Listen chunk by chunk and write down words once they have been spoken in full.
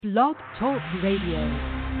Blog Talk Radio.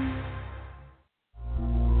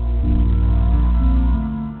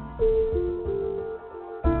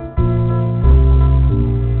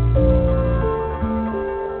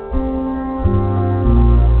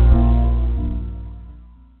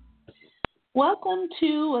 Welcome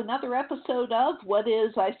to another episode of what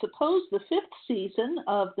is, I suppose, the fifth season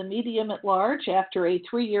of The Medium at Large after a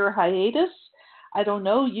 3-year hiatus. I don't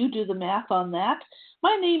know, you do the math on that.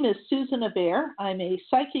 My name is Susan Avare. I'm a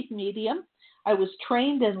psychic medium. I was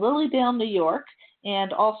trained in Lilydale, New York,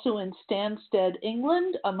 and also in Stansted,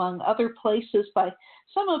 England, among other places by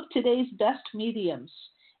some of today's best mediums.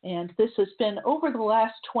 And this has been over the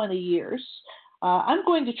last 20 years. I'm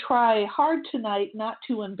going to try hard tonight not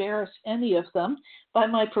to embarrass any of them by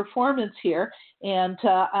my performance here, and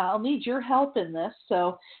I'll need your help in this.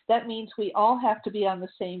 So that means we all have to be on the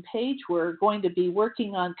same page. We're going to be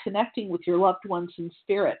working on connecting with your loved ones in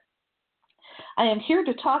spirit. I am here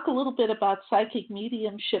to talk a little bit about psychic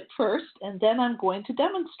mediumship first, and then I'm going to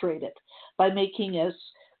demonstrate it by making as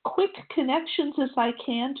quick connections as I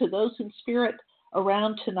can to those in spirit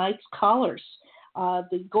around tonight's callers.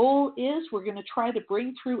 The goal is we're going to try to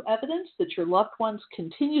bring through evidence that your loved ones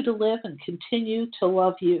continue to live and continue to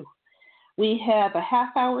love you. We have a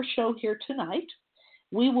half-hour show here tonight.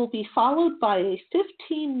 We will be followed by a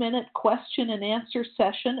 15-minute question and answer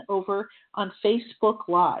session over on Facebook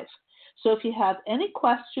Live. So if you have any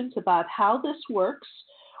questions about how this works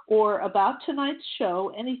or about tonight's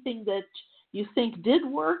show, anything that you think did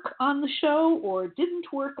work on the show or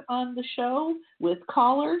didn't work on the show with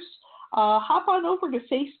callers, hop on over to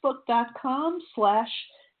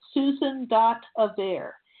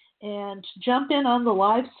facebook.com/Susan.Avare and jump in on the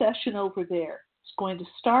live session over there. It's going to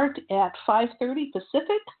start at 5:30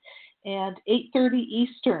 Pacific and 8:30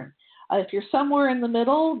 Eastern. If you're somewhere in the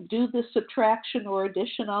middle, do the subtraction or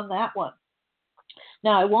addition on that one.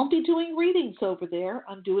 Now, I won't be doing readings over there.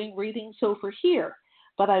 I'm doing readings over here,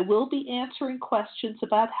 but I will be answering questions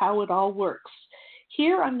about how it all works.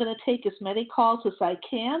 Here, I'm going to take as many calls as I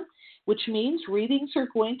can, which means readings are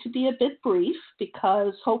going to be a bit brief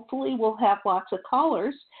because hopefully we'll have lots of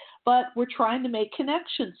callers, but we're trying to make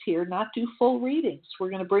connections here, not do full readings. We're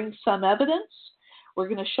going to bring some evidence. We're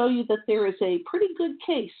going to show you that there is a pretty good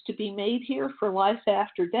case to be made here for life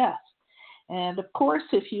after death. And of course,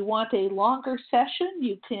 if you want a longer session,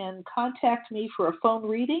 you can contact me for a phone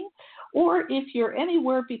reading, or if you're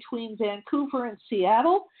anywhere between Vancouver and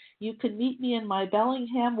Seattle, you can meet me in my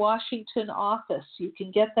Bellingham, Washington office. You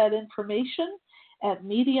can get that information at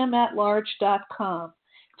mediumatlarge.com.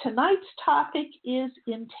 Tonight's topic is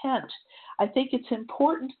intent. I think it's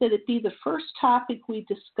important that it be the first topic we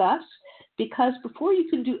discuss because before you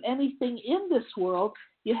can do anything in this world,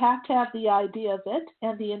 you have to have the idea of it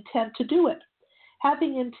and the intent to do it.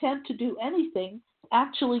 Having intent to do anything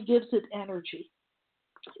actually gives it energy.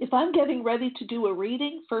 If I'm getting ready to do a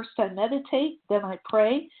reading, first I meditate, then I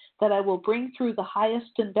pray that I will bring through the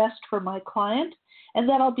highest and best for my client, and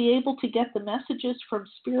that I'll be able to get the messages from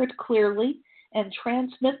Spirit clearly and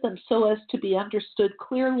transmit them so as to be understood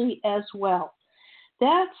clearly as well.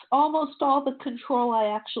 That's almost all the control I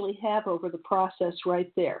actually have over the process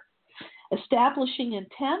right there. Establishing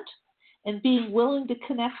intent and being willing to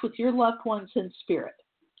connect with your loved ones in spirit.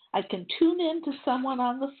 I can tune in to someone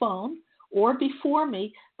on the phone or before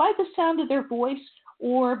me by the sound of their voice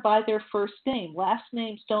or by their first name. Last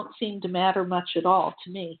names don't seem to matter much at all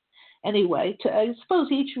to me. Anyway, I suppose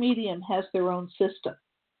each medium has their own system.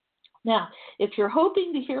 Now, if you're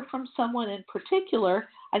hoping to hear from someone in particular,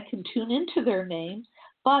 I can tune into their name,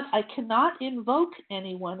 but I cannot invoke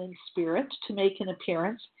anyone in spirit to make an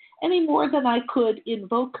appearance any more than I could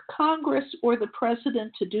invoke Congress or the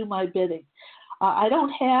president to do my bidding. I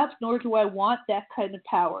don't have, nor do I want that kind of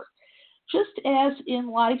power. Just as in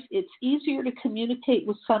life, it's easier to communicate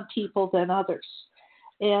with some people than others.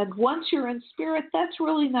 And once you're in spirit, that's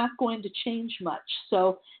really not going to change much.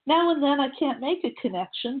 So now and then I can't make a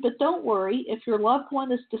connection, but don't worry. If your loved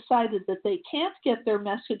one has decided that they can't get their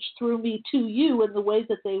message through me to you in the way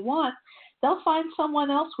that they want, they'll find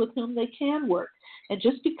someone else with whom they can work. And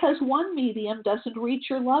just because one medium doesn't reach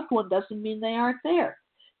your loved one doesn't mean they aren't there.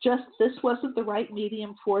 Just this wasn't the right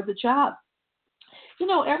medium for the job. You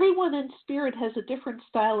know, everyone in spirit has a different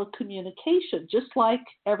style of communication, just like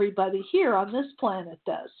everybody here on this planet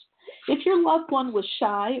does. If your loved one was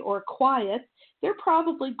shy or quiet, they're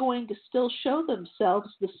probably going to still show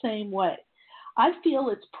themselves the same way. I feel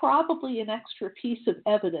it's probably an extra piece of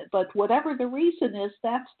evidence, but whatever the reason is,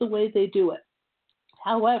 that's the way they do it.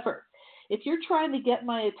 However, if you're trying to get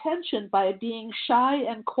my attention by being shy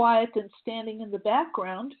and quiet and standing in the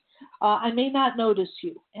background, I may not notice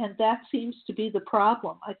you, and that seems to be the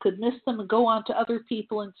problem. I could miss them and go on to other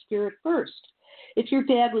people in spirit first. If your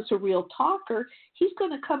dad was a real talker, he's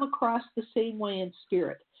going to come across the same way in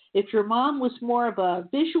spirit. If your mom was more of a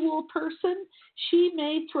visual person, she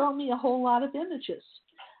may throw me a whole lot of images.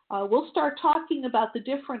 We'll start talking about the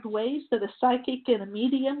different ways that a psychic and a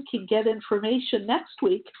medium can get information next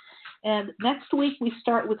week. And next week we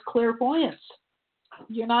start with clairvoyance.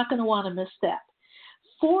 You're not going to want to miss that.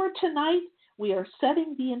 For tonight, we are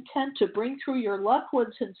setting the intent to bring through your loved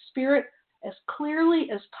ones in spirit as clearly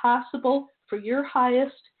as possible for your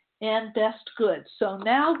highest and best good. So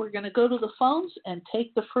now we're going to go to the phones and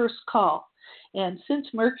take the first call. And since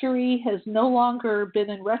Mercury has no longer been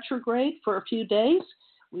in retrograde for a few days,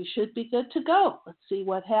 we should be good to go. Let's see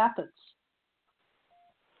what happens.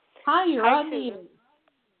 Hi, you're on the air.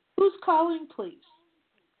 Who's calling, please?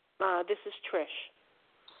 This is Trish.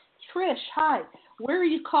 Trish, hi. Where are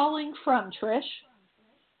you calling from, Trish?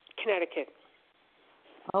 Connecticut.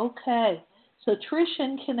 Okay. So Trish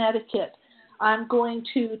in Connecticut. I'm going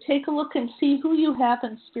to take a look and see who you have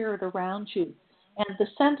in spirit around you. And the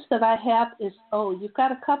sense that I have is, you've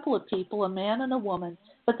got a couple of people, a man and a woman,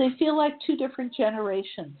 but they feel like two different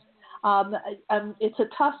generations. It's a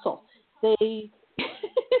tussle. Who's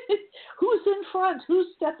in front? Who's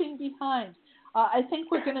stepping behind? I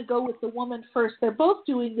think we're going to go with the woman first. They're both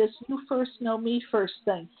doing this you first, know me first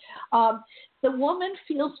thing. The woman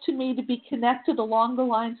feels to me to be connected along the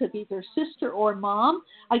lines of either sister or mom.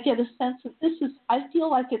 I get a sense that I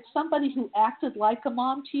feel like it's somebody who acted like a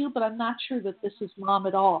mom to you, but I'm not sure that this is mom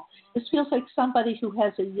at all. This feels like somebody who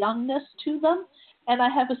has a youngness to them, and I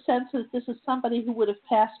have a sense that this is somebody who would have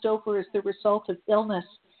passed over as the result of illness.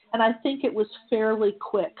 And I think it was fairly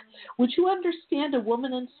quick. Would you understand a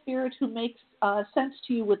woman in spirit who makes sense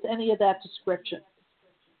to you with any of that description?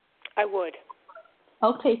 I would.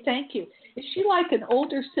 Okay, thank you. Is she like an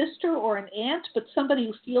older sister or an aunt, but somebody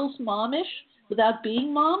who feels momish without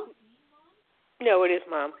being mom? No, it is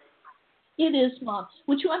mom. It is mom.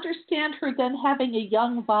 Would you understand her then having a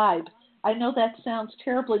young vibe? I know that sounds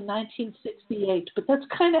terribly 1968, but that's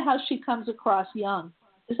kind of how she comes across, young.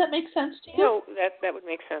 Does that make sense to you? No, that would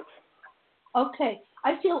make sense. Okay.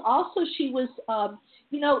 I feel also she was,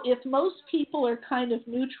 if most people are kind of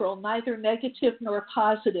neutral, neither negative nor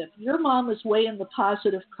positive, your mom is way in the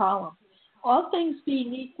positive column. All things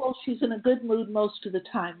being equal, she's in a good mood most of the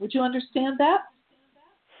time. Would you understand that?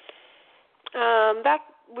 That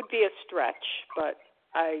would be a stretch, but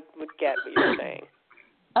I would get what you're saying.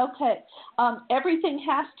 Okay. Everything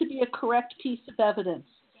has to be a correct piece of evidence.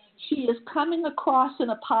 She is coming across in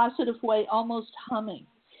a positive way, almost humming.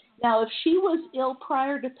 Now, if she was ill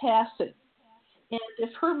prior to passing, and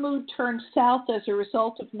if her mood turned south as a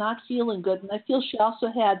result of not feeling good, and I feel she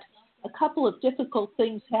also had a couple of difficult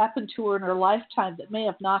things happen to her in her lifetime that may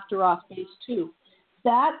have knocked her off base too,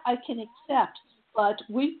 that I can accept. But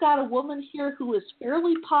we've got a woman here who is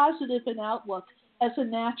fairly positive in outlook as a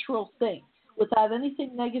natural thing, without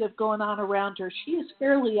anything negative going on around her. She is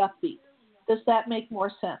fairly upbeat. Does that make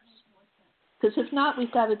more sense? Because if not,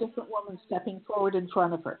 we've got a different woman stepping forward in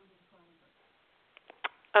front of her.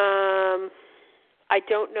 I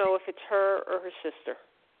don't know if it's her or her sister.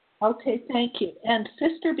 Okay, thank you. And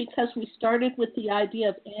sister, because we started with the idea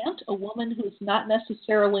of aunt, a woman who's not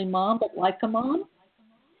necessarily mom, but like a mom.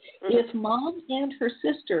 Mm-hmm. If mom and her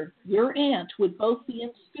sister, your aunt, would both be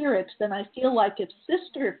in spirit, then I feel like if this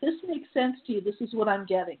makes sense to you, this is what I'm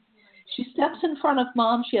getting. She steps in front of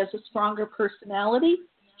mom. She has a stronger personality.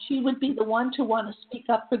 She would be the one to want to speak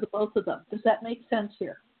up for the both of them. Does that make sense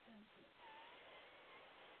here?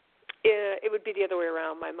 It would be the other way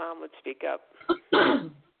around. My mom would speak up.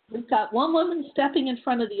 We've got one woman stepping in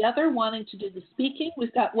front of the other, wanting to do the speaking.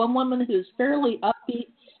 We've got one woman who's fairly upbeat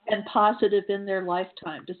and positive in their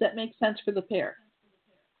lifetime. Does that make sense for the pair?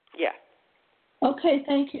 Yeah. Okay,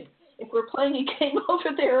 thank you. If we're playing a game over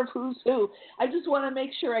there of who's who, I just want to make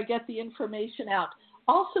sure I get the information out.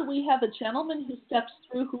 Also, we have a gentleman who steps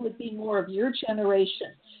through who would be more of your generation.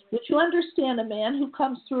 Would you understand a man who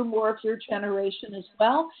comes through more of your generation as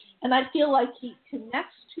well? And I feel like he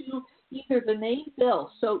connects to either the name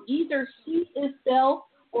Bill. So either he is Bill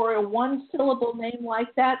or a one-syllable name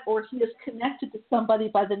like that, or he is connected to somebody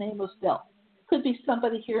by the name of Bill. Could be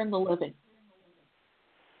somebody here in the living.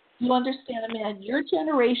 You understand a man, your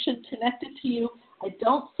generation connected to you. I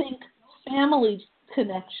don't think family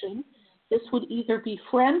connection. This would either be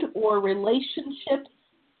friend or relationship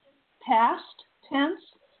past tense,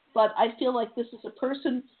 but I feel like this is a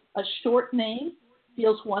person, a short name,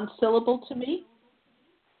 feels one syllable to me.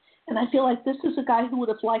 And I feel like this is a guy who would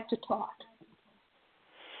have liked to talk.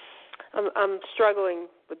 I'm struggling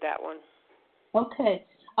with that one. Okay.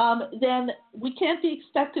 Then we can't be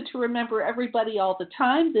expected to remember everybody all the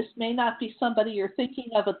time. This may not be somebody you're thinking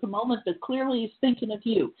of at the moment, but clearly he's thinking of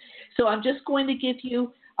you. So I'm just going to give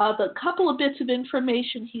you the couple of bits of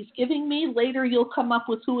information he's giving me. Later you'll come up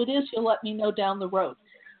with who it is. You'll let me know down the road.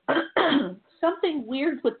 Something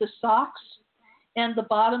weird with the socks and the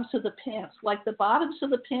bottoms of the pants. Like the bottoms of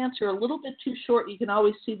the pants are a little bit too short. You can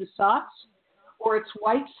always see the socks. Or it's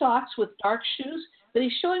white socks with dark shoes. But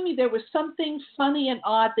he's showing me there was something funny and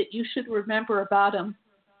odd that you should remember about him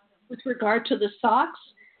with regard to the socks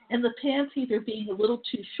and the pants either being a little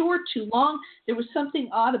too short, too long. There was something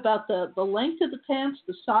odd about the length of the pants,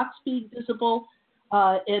 the socks being visible,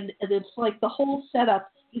 and it's like the whole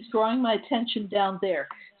setup. He's drawing my attention down there.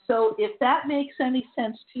 So if that makes any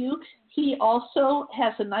sense to you, he also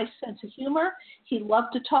has a nice sense of humor. He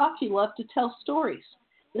loved to talk. He loved to tell stories.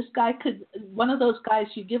 This guy could, one of those guys,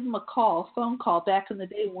 you give him a phone call back in the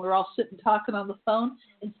day when we were all sitting talking on the phone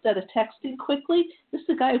instead of texting quickly. This is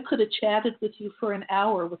a guy who could have chatted with you for an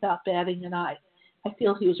hour without batting an eye. I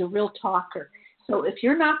feel he was a real talker. So if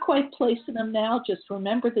you're not quite placing him now, just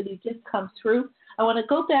remember that he did come through. I want to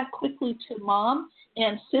go back quickly to mom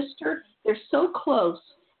and sister. They're so close.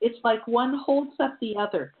 It's like one holds up the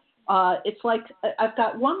other. It's like I've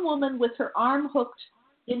got one woman with her arm hooked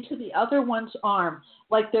into the other one's arm,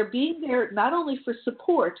 like they're being there not only for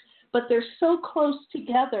support, but they're so close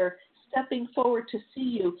together, stepping forward to see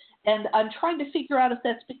you. And I'm trying to figure out if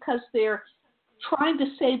that's because they're trying to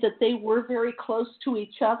say that they were very close to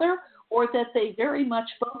each other, or that they very much,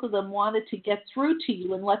 both of them, wanted to get through to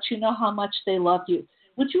you and let you know how much they love you.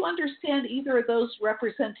 Would you understand either of those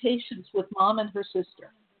representations with mom and her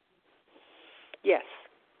sister? Yes.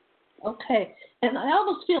 Okay. And I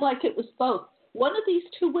almost feel like it was both. One of these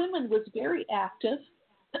two women was very active.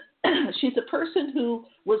 She's a person who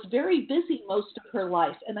was very busy most of her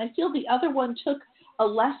life, and I feel the other one took a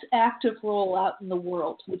less active role out in the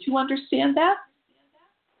world. Would you understand that?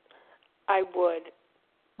 I would.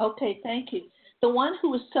 Okay, thank you. The one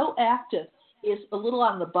who is so active is a little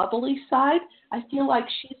on the bubbly side. I feel like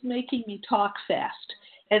she's making me talk fast,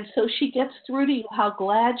 and so she gets through to you how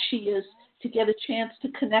glad she is to get a chance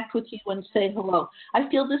to connect with you and say hello. I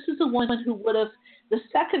feel this is a woman who would have, the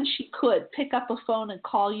second she could, pick up a phone and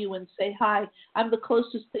call you and say, hi, I'm the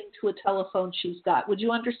closest thing to a telephone she's got. Would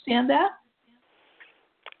you understand that?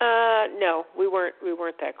 No, we weren't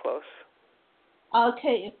that close.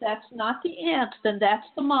 Okay, if that's not the aunt, then that's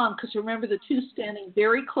the mom, because remember the two standing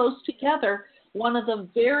very close together, one of them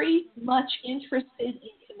very much interested in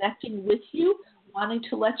connecting with you, wanting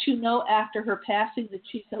to let you know after her passing that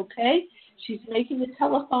she's okay. She's making the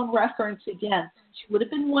telephone reference again. She would have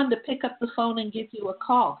been one to pick up the phone and give you a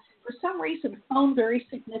call. For some reason, phone very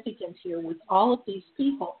significant here with all of these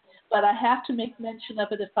people, but I have to make mention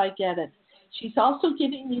of it if I get it. She's also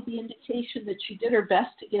giving me the indication that she did her best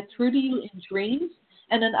to get through to you in dreams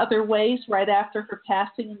and in other ways right after her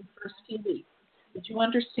passing in the first few weeks. Would you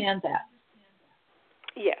understand that?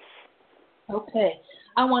 Yes. Okay.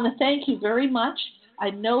 I want to thank you very much. I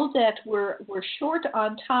know that we're short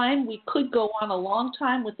on time. We could go on a long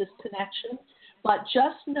time with this connection, but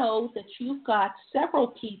just know that you've got several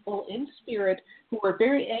people in spirit who are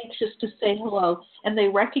very anxious to say hello, and they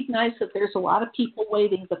recognize that there's a lot of people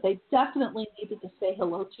waiting, but they definitely needed to say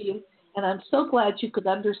hello to you, and I'm so glad you could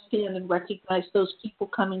understand and recognize those people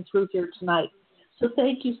coming through here tonight. So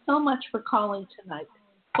thank you so much for calling tonight.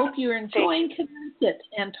 Hope you're enjoying Connecticut,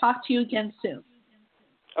 and talk to you again soon.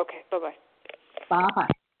 Okay, bye-bye. Bye-bye.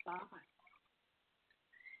 Bye-bye.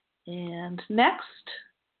 And next,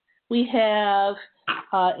 we have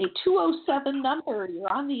a 207 number.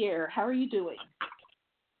 You're on the air. How are you doing?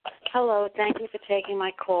 Hello. Thank you for taking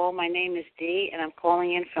my call. My name is Dee, and I'm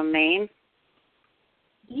calling in from Maine.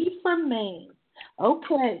 Dee from Maine.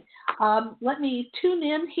 Okay. Let me tune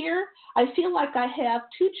in here. I feel like I have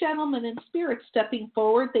two gentlemen in spirit stepping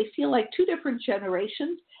forward. They feel like two different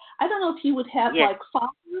generations. I don't know if you would have like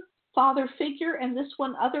father figure, and this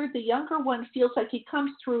one the younger one feels like he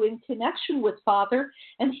comes through in connection with father,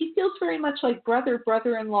 and he feels very much like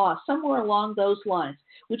brother-in-law, somewhere along those lines.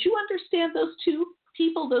 Would you understand those two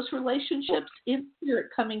people, those relationships in spirit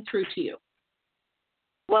coming through to you?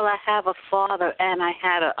 Well, I have a father, and I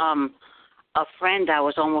had a friend I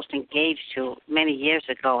was almost engaged to many years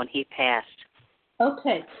ago, and he passed.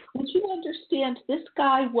 Okay. Would you understand this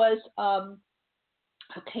guy was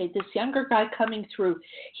this younger guy coming through,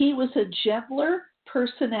 he was a gentler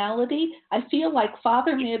personality. I feel like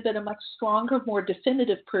father may have been a much stronger, more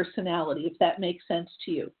definitive personality, if that makes sense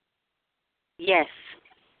to you. Yes.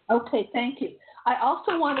 Okay, thank you. I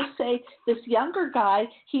also want to say this younger guy,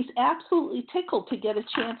 he's absolutely tickled to get a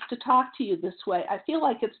chance to talk to you this way. I feel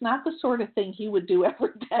like it's not the sort of thing he would do every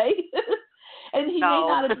day. And he may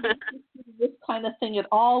not have been interested in this kind of thing at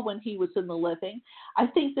all when he was in the living. I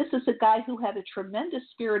think this is a guy who had a tremendous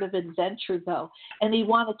spirit of adventure, though, and he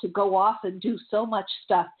wanted to go off and do so much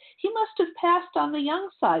stuff. He must have passed on the young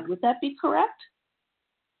side. Would that be correct?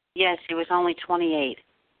 Yes, he was only 28.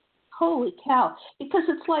 Holy cow. Because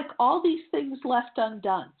it's like all these things left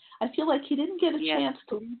undone. I feel like he didn't get a chance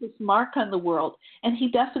to leave his mark on the world, and he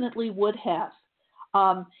definitely would have.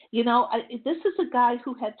 This is a guy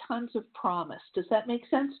who had tons of promise. Does that make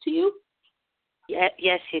sense to you?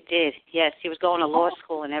 Yes, he did. Yes, he was going to law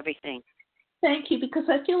school and everything. Thank you, because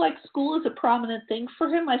I feel like school is a prominent thing for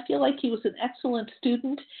him. I feel like he was an excellent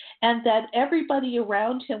student, and that everybody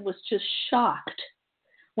around him was just shocked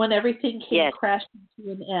when everything came crashing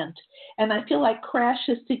to an end. And I feel like crash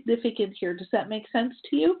is significant here. Does that make sense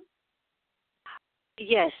to you?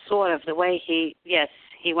 Yes, sort of. The way he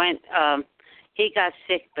went, he got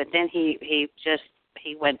sick, but then he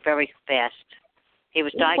went very fast. He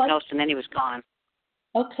was diagnosed and then he was gone.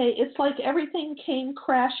 Okay, it's like everything came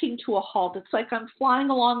crashing to a halt. It's like I'm flying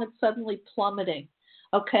along and suddenly plummeting.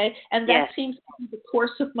 Okay, and that seems to be the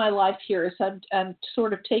course of my life here as I'm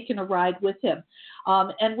sort of taking a ride with him.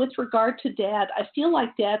 And with regard to Dad, I feel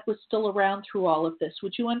like Dad was still around through all of this.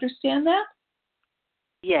 Would you understand that?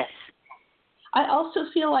 Yes. I also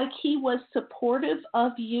feel like he was supportive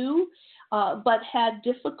of you, but had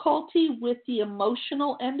difficulty with the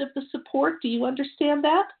emotional end of the support. Do you understand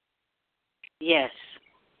that? Yes.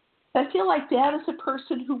 I feel like Dad is a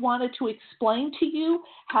person who wanted to explain to you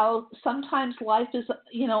how sometimes life is,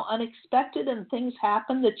 unexpected and things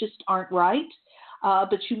happen that just aren't right.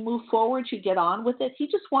 But you move forward, you get on with it. He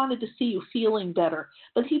just wanted to see you feeling better,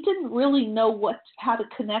 but he didn't really know how to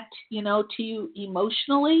connect, to you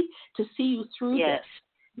emotionally to see you through this,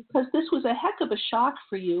 because this was a heck of a shock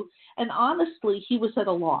for you. And honestly, he was at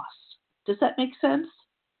a loss. Does that make sense?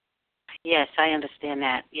 Yes, I understand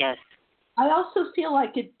that. Yes. I also feel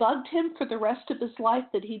like it bugged him for the rest of his life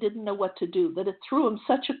that he didn't know what to do, that it threw him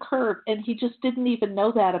such a curve, and he just didn't even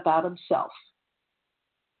know that about himself.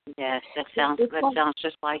 Yes, that sounds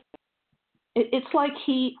just like it. It's like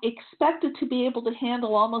he expected to be able to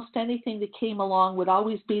handle almost anything that came along, would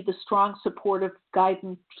always be the strong, supportive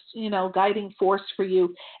guiding force for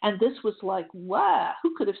you. And this was like, wow,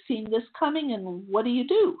 who could have seen this coming? And what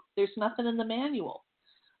do? There's nothing in the manual.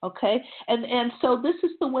 Okay, and so this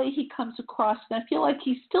is the way he comes across, and I feel like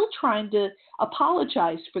he's still trying to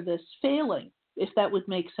apologize for this failing, if that would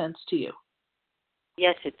make sense to you.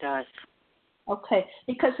 Yes, it does. Okay,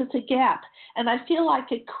 because it's a gap, and I feel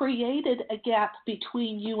like it created a gap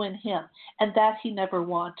between you and him, and that he never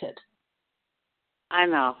wanted. I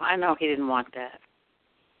know he didn't want that.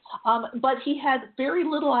 But he had very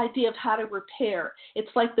little idea of how to repair.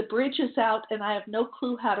 It's like the bridge is out, and I have no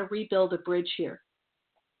clue how to rebuild a bridge here.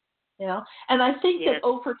 And I think that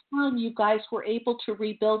over time you guys were able to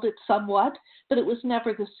rebuild it somewhat, but it was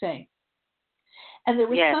never the same. And there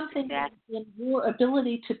was something in your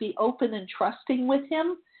ability to be open and trusting with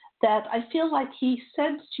him that I feel like he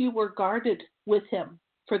sensed you were guarded with him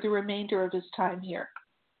for the remainder of his time here.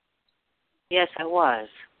 Yes, I was.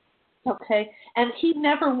 Okay, and he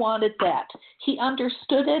never wanted that. He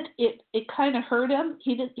understood it. It kind of hurt him.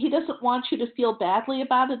 He doesn't want you to feel badly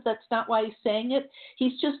about it. That's not why he's saying it.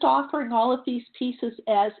 He's just offering all of these pieces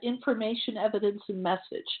as information, evidence, and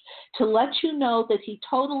message to let you know that he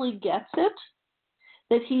totally gets it,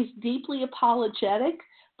 that he's deeply apologetic,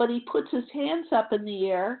 but he puts his hands up in the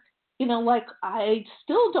air, like, I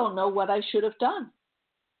still don't know what I should have done.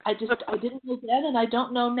 I didn't know then, and I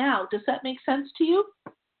don't know now. Does that make sense to you?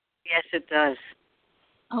 Yes, it does.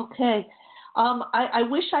 Okay. I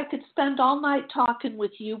wish I could spend all night talking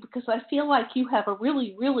with you, because I feel like you have a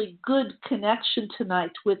really, really good connection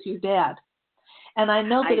tonight with your dad. And I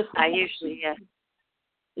know that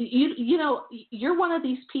you're one of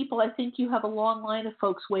these people, I think you have a long line of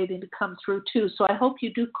folks waiting to come through too. So I hope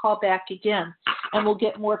you do call back again, and we'll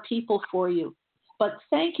get more people for you. But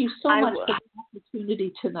thank you so much for the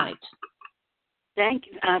opportunity tonight. Thank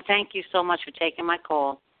you so much for taking my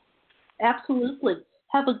call. Absolutely.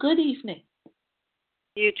 Have a good evening.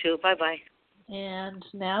 You too. Bye-bye. And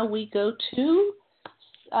now we go to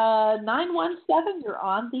 917. You're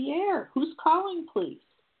on the air. Who's calling, please?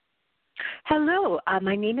 Hello.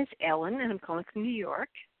 My name is Ellen, and I'm calling from New York.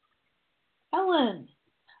 Ellen.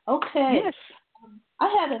 Okay. Yes.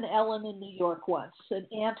 I had an Ellen in New York once, an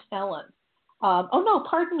Aunt Ellen.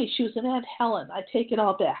 Pardon me. She was an Aunt Helen. I take it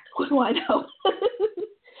all back. What do I know?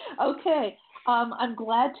 Okay. I'm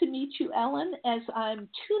glad to meet you, Ellen, as I'm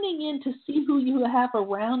tuning in to see who you have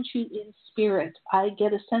around you in spirit. I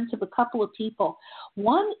get a sense of a couple of people.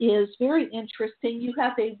 One is very interesting. You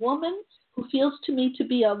have a woman who feels to me to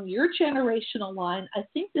be on your generational line. I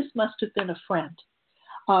think this must have been a friend.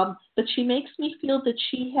 But she makes me feel that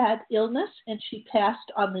she had illness and she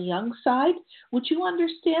passed on the young side. Would you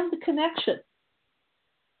understand the connection?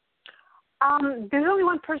 There's only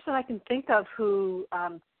one person I can think of who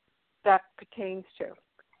that pertains to.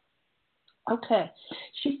 Okay.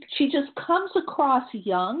 She just comes across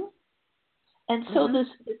young, and so this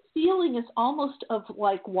feeling is almost of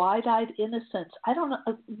like wide-eyed innocence. I don't know.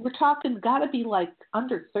 We're talking got to be like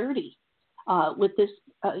under 30 with this,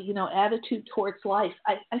 attitude towards life.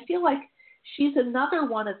 I feel like she's another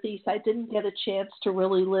one of these I didn't get a chance to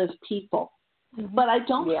really live people. But I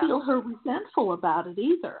don't feel her resentful about it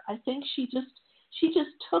either. I think she just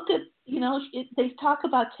took it, they talk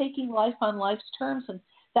about taking life on life's terms, and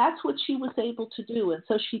that's what she was able to do. And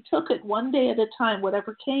so she took it one day at a time.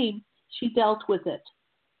 Whatever came, she dealt with it,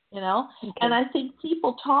 Okay. And I think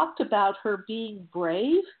people talked about her being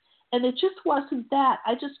brave, and it just wasn't that.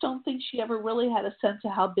 I just don't think she ever really had a sense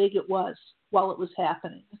of how big it was while it was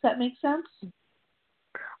happening. Does that make sense?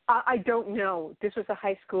 I don't know. This was a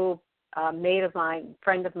high school mate of mine,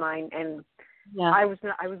 friend of mine, and I was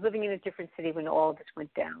living in a different city when all of this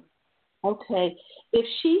went down. Okay. If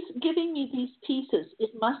she's giving me these pieces,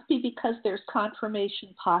 it must be because there's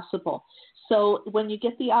confirmation possible. So when you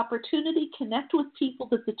get the opportunity, connect with people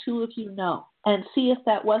that the two of you know and see if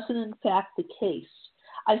that wasn't in fact the case.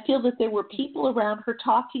 I feel that there were people around her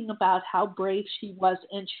talking about how brave she was,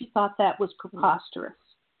 and she thought that was preposterous.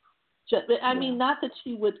 I mean, not that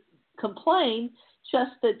she would complain,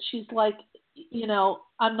 just that she's like,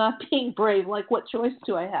 I'm not being brave. Like, what choice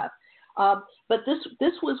do I have? But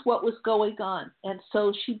this was what was going on. And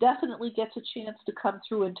so she definitely gets a chance to come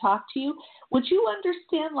through and talk to you. Would you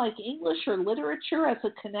understand like English or literature as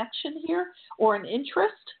a connection here or an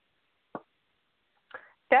interest?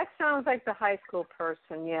 That sounds like the high school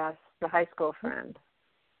person, yes, the high school friend.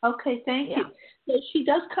 Okay, thank you. So she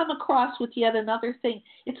does come across with yet another thing.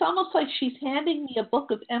 It's almost like she's handing me a book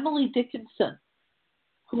of Emily Dickinson,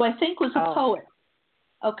 who I think was a poet.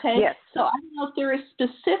 Okay? Yes. So I don't know if there is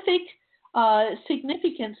specific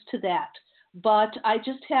significance to that, but I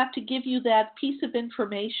just have to give you that piece of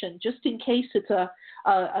information just in case it's a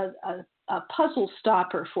puzzle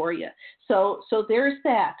stopper for you. So there's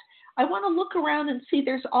that. I want to look around and see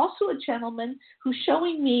there's also a gentleman who's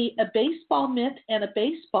showing me a baseball mitt and a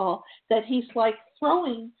baseball that he's like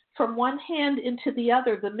throwing from one hand into the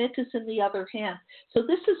other. The mitt is in the other hand. So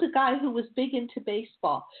this is a guy who was big into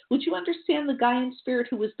baseball. Would you understand the guy in spirit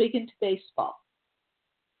who was big into baseball?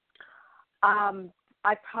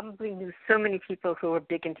 I probably knew so many people who were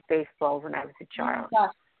big into baseball when I was a child.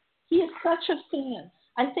 He is such a fan.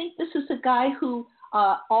 I think this is a guy who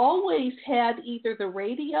always had either the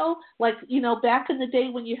radio, like, back in the day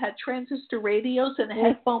when you had transistor radios and a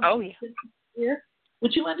headphone. Oh, yeah. Ear.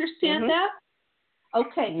 Would you understand that?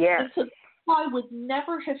 Okay. Yes. And so I would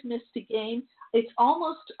never have missed a game. It's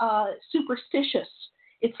almost superstitious.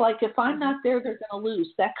 It's like if I'm not there, they're going to lose,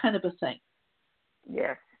 that kind of a thing.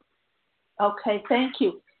 Yes. Okay, thank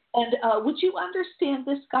you. And would you understand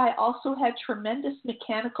this guy also had tremendous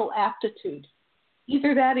mechanical aptitude?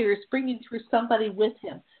 Either that or he was bringing through somebody with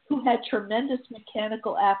him who had tremendous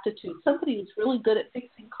mechanical aptitude, somebody who's really good at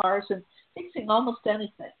fixing cars and fixing almost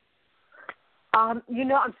anything. I'm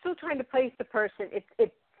still trying to place the person.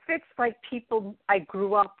 It fits like people I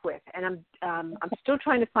grew up with, and I'm still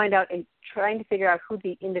trying to find out and trying to figure out who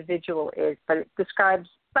the individual is. But it describes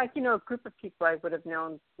like a group of people I would have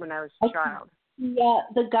known when I was a child. Yeah,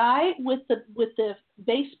 the guy with the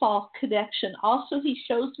baseball connection. Also, he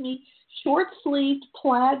shows me short-sleeved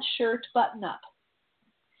plaid shirt button-up.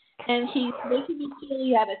 And he's making me feel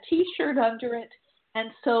he had a T-shirt under it. And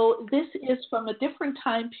so this is from a different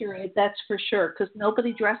time period, that's for sure, because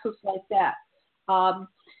nobody dresses like that.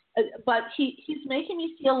 But he's making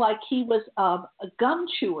me feel like he was a gum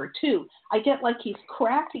chewer, too. I get like he's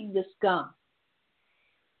cracking this gum.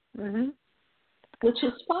 Mm-hmm. Which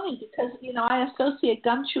is funny because, I associate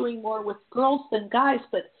gum chewing more with girls than guys,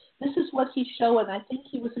 but this is what he's showing. I think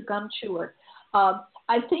he was a gum chewer.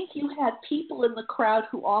 I think you had people in the crowd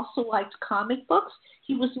who also liked comic books.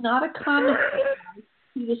 He was not a comic book guy.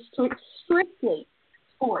 He was strictly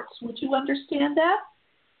sports. Would you understand that?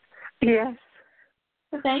 Yes.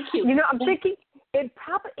 Thank you. I'm thinking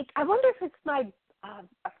I wonder if it's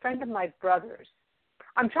a friend of my brother's.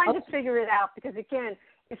 I'm trying to figure it out because, again,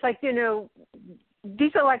 it's like,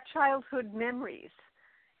 these are like childhood memories.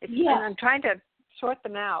 And I'm trying to sort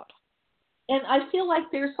them out. And I feel like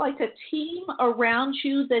there's like a team around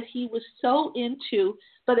you that he was so into,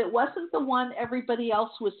 but it wasn't the one everybody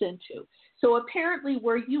else was into. So apparently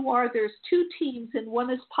where you are, there's two teams, and one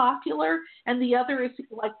is popular and the other is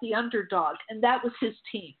like the underdog, and that was his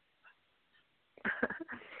team.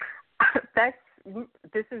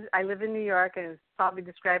 I live in New York, and it's probably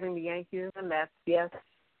describing the Yankees and the Mets.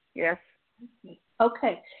 Yes.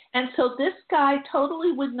 Okay. And so this guy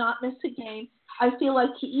totally would not miss a game. I feel like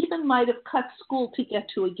he even might have cut school to get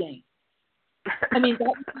to a game. I mean, that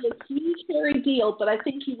would be a huge, hairy deal, but I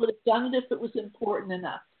think he would have done it if it was important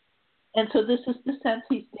enough. And so this is the sense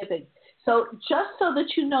he's giving. So just so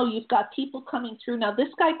that you know, you've got people coming through. Now, this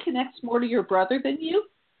guy connects more to your brother than you?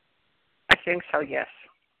 I think so, yes.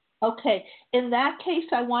 Okay. In that case,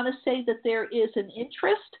 I want to say that there is an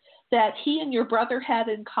interest that he and your brother had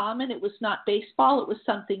in common. It was not baseball, it was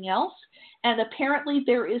something else. And apparently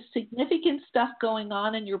there is significant stuff going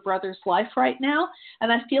on in your brother's life right now.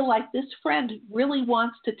 And I feel like this friend really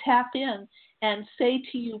wants to tap in and say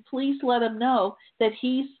to you, please let him know that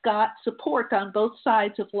he's got support on both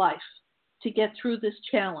sides of life to get through this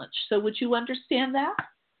challenge. So would you understand that?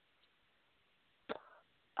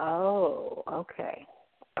 Oh, okay.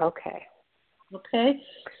 Okay,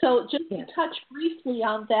 so just to touch briefly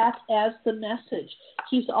on that as the message.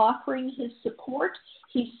 He's offering his support.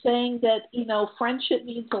 He's saying that, friendship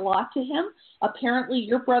means a lot to him. Apparently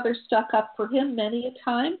your brother stuck up for him many a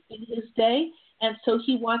time in his day, and so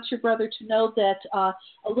he wants your brother to know that a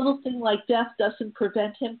little thing like death doesn't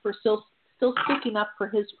prevent him from still sticking up for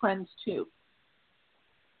his friends too.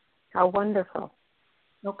 How wonderful.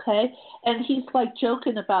 Okay, and he's like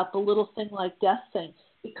joking about the little thing like death thing,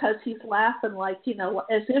 because he's laughing like,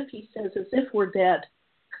 as if we're dead.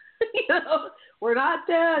 We're not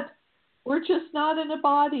dead. We're just not in a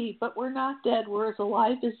body, but we're not dead. We're as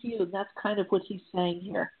alive as you. And that's kind of what he's saying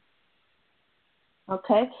here.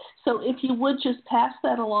 Okay? So if you would just pass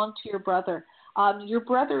that along to your brother. Your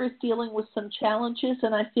brother is dealing with some challenges,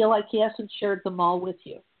 and I feel like he hasn't shared them all with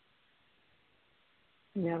you.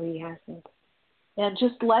 No, he hasn't. And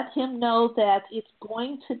just let him know that it's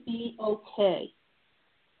going to be okay.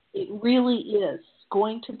 It really is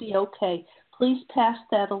going to be okay. Please pass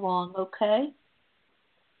that along, okay?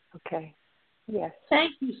 Okay. Yes.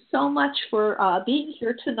 Thank you so much for being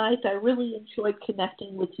here tonight. I really enjoyed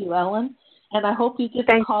connecting with you, Ellen, and I hope you give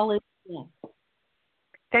a call in again.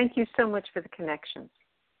 Thank you so much for the connections.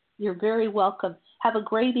 You're very welcome. Have a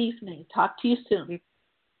great evening. Talk to you soon.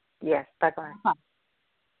 Yes. Bye-bye. Bye.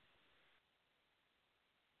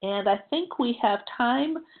 And I think we have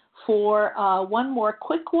time for one more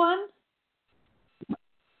quick one.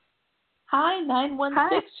 Hi, 916.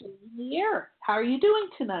 Hi. You're in the air. How are you doing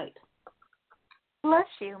tonight? Bless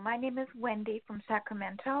you. My name is Wendy from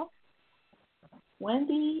Sacramento.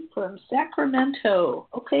 Wendy from Sacramento.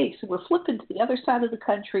 Okay, so we're flipping to the other side of the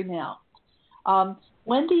country now.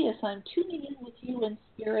 Wendy, as I'm tuning in with you in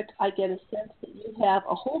spirit, I get a sense that you have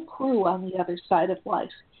a whole crew on the other side of life.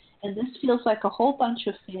 And this feels like a whole bunch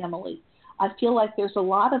of family. I feel like there's a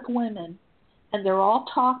lot of women, and they're all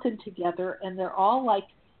talking together, and they're all like,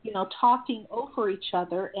 talking over each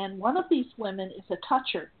other. And one of these women is a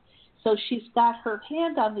toucher. So she's got her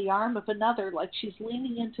hand on the arm of another, like she's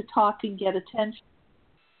leaning in to talk and get attention.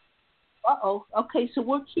 Uh-oh. Okay, so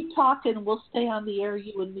we'll keep talking. We'll stay on the air,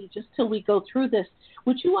 you and me, just till we go through this.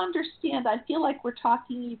 Would you understand? I feel like we're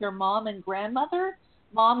talking either mom, grandmother,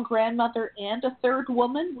 and a third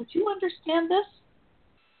woman. Would you understand this?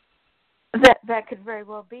 That could very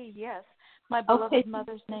well be, yes. My beloved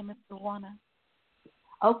mother's name is Luana.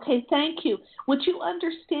 Okay, thank you. Would you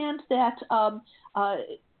understand that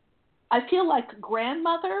I feel like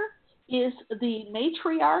grandmother is the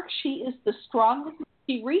matriarch. She is the strongest.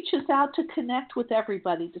 She reaches out to connect with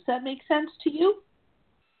everybody. Does that make sense to you?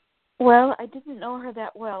 Well, I didn't know her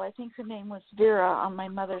that well. I think her name was Vera on my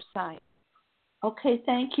mother's side. Okay,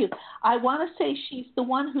 thank you. I want to say she's the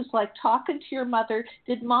one who's like talking to your mother.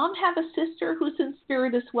 Did mom have a sister who's in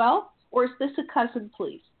spirit as well? Or is this a cousin,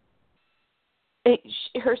 please?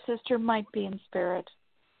 Her sister might be in spirit.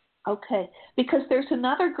 Okay, because there's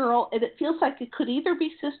another girl, and it feels like it could either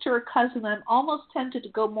be sister or cousin. I'm almost tempted to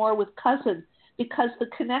go more with cousin because the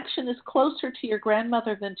connection is closer to your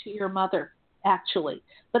grandmother than to your mother, actually.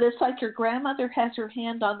 But it's like your grandmother has her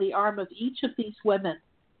hand on the arm of each of these women.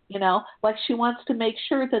 Like she wants to make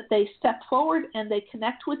sure that they step forward and they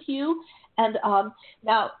connect with you. And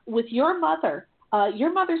now with your mother's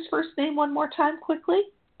first name one more time quickly?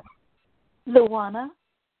 Luana.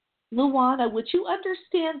 Luana, would you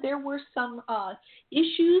understand there were some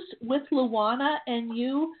issues with Luana and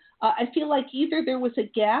you I feel like either there was a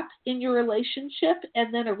gap in your relationship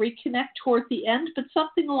and then a reconnect toward the end, but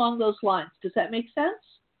something along those lines. Does that make sense?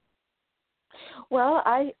 Well,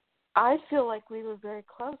 I feel like we were very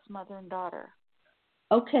close, mother and daughter.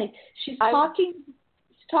 Okay. She's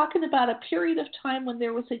talking about a period of time when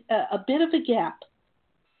there was a bit of a gap.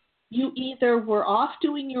 You either were off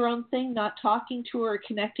doing your own thing, not talking to her or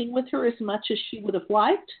connecting with her as much as she would have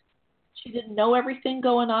liked. She didn't know everything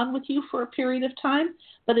going on with you for a period of time,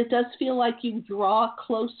 but it does feel like you draw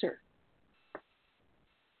closer.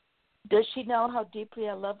 Does she know how deeply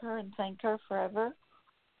I love her and thank her forever?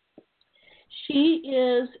 She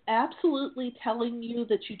is absolutely telling you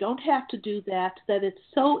that you don't have to do that, that it's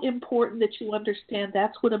so important that you understand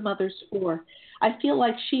that's what a mother's for. I feel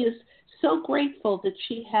like she is so grateful that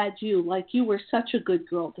she had you, like you were such a good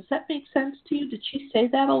girl. Does that make sense to you? Did she say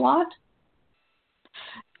that a lot?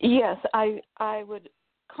 Yes, I would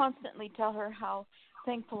constantly tell her how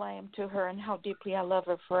thankful I am to her and how deeply I love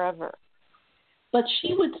her forever. But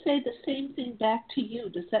she would say the same thing back to you.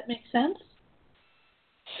 Does that make sense?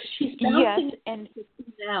 She's bouncing and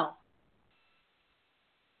now.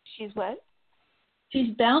 She's what?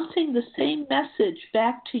 She's bouncing the same message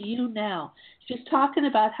back to you now. She's talking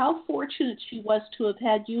about how fortunate she was to have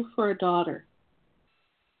had you for a daughter.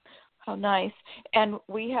 How nice. And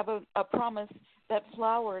we have a promise that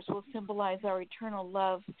flowers will symbolize our eternal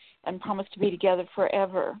love and promise to be together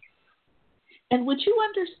forever. And would you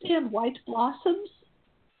understand white blossoms?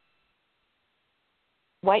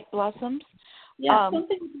 White blossoms? Yeah,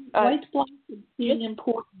 something white blossoms being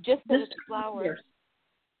important. Just that it's flowers.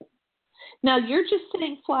 Now, you're just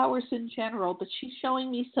saying flowers in general, but she's showing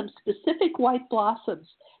me some specific white blossoms.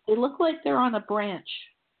 They look like they're on a branch.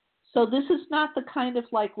 So this is not the kind of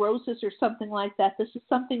like roses or something like that. This is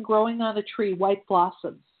something growing on a tree, white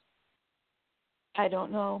blossoms. I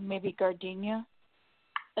don't know, maybe gardenia?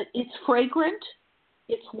 It's fragrant.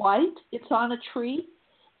 It's white. It's on a tree.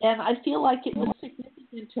 And I feel like it was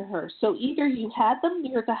significant to her. So either you had them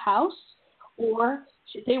near the house or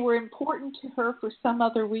they were important to her for some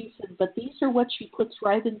other reason. But these are what she puts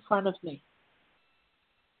right in front of me.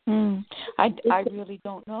 I really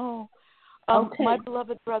don't know. Okay. My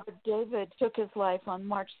beloved brother David took his life on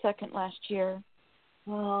March 2nd last year.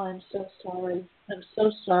 Oh, I'm so sorry. I'm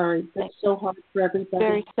so sorry. That's so hard for everybody.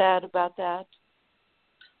 Very sad about that.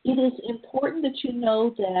 It is important that you know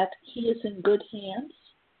that he is in good hands.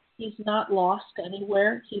 He's not lost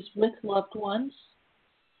anywhere. He's with loved ones.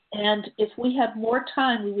 And if we have more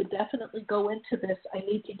time, we would definitely go into this. I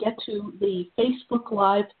need to get to the Facebook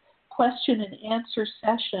Live question and answer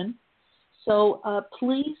session. So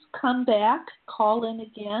please come back, call in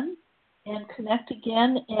again, and connect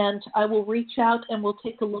again, and I will reach out and we'll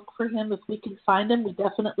take a look for him if we can find him. We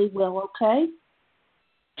definitely will, okay?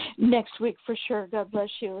 Next week for sure. God bless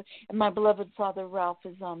you. And my beloved father Ralph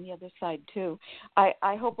is on the other side too.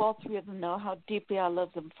 I hope all three of them know how deeply I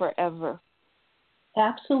love them forever.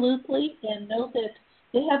 Absolutely, and know that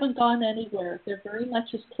they haven't gone anywhere. They're very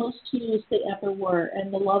much as close to you as they ever were,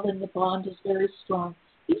 and the love and the bond is very strong.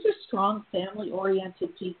 These are strong,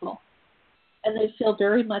 family-oriented people, and they feel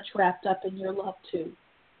very much wrapped up in your love, too.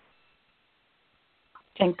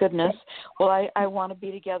 Thank goodness. Well, I want to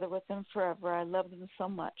be together with them forever. I love them so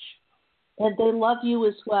much. And they love you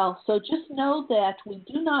as well. So just know that we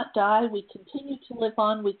do not die. We continue to live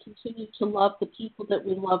on. We continue to love the people that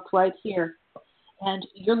we loved right here. And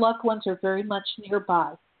your loved ones are very much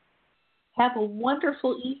nearby. Have a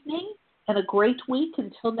wonderful evening and a great week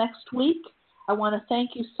until next week. I want to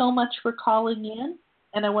thank you so much for calling in,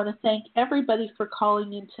 and I want to thank everybody for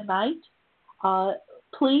calling in tonight.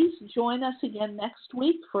 Please join us again next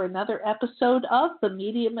week for another episode of The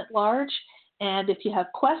Medium at Large. And if you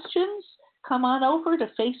have questions, come on over to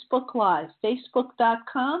Facebook Live,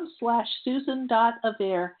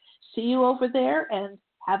 facebook.com/Susan.Avere. See you over there, and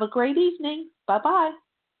have a great evening. Bye-bye.